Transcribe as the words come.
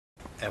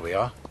There we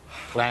are.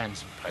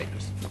 Plans and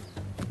papers.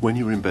 When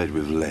you're in bed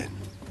with Len,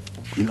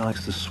 he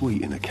likes to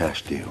sweeten a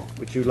cash deal.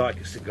 Would you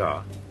like a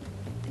cigar?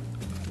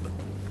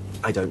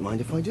 I don't mind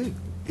if I do.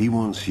 He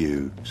wants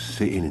you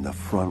sitting in the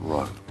front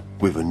row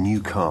with a new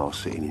car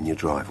sitting in your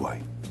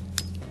driveway.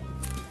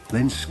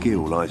 Len's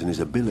skill lies in his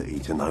ability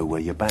to know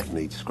where your back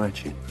needs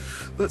scratching.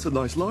 That's a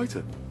nice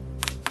lighter.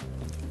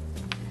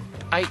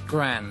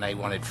 $8,000 they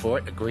wanted for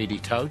it, the greedy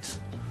toads.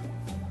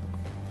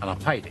 And I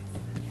paid it.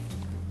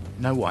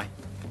 No way.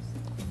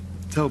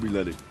 Tell me,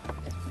 Lenny.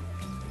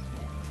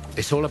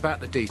 It's all about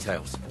the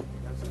details.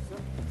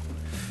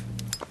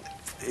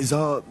 Is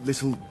our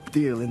little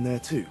deal in there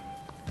too?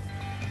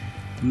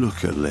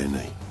 Look at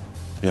Lenny.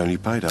 He only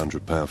paid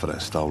 £100 for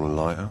that stolen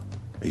lighter.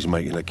 He's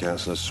making the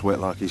councillor sweat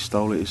like he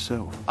stole it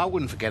himself. I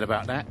wouldn't forget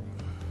about that.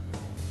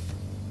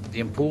 The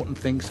important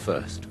things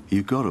first.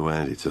 You've got to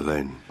hand it to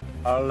Len.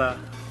 I'll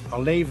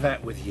leave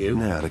that with you.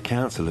 Now, the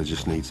councillor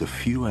just needs a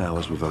few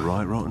hours with a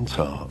right rotten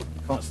tart.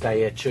 Can't stay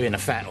here chewing the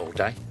fat all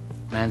day.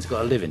 Man's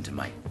got a living to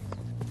make.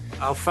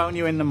 I'll phone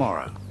you in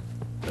tomorrow.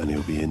 And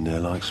he'll be in there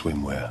like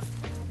swimwear.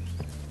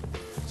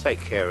 Take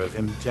care of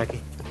him,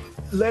 Jackie.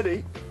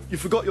 Lenny, you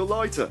forgot your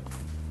lighter.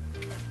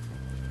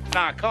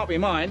 Nah, it can't be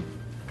mine.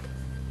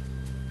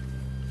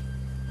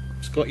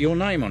 It's got your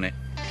name on it.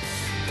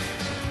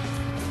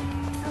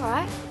 All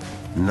right.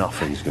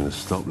 Nothing's going to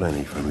stop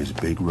Lenny from his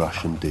big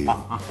Russian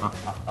deal.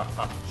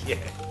 Yeah.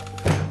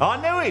 I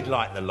knew he'd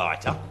like the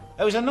lighter.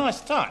 It was a nice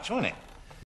touch, wasn't it?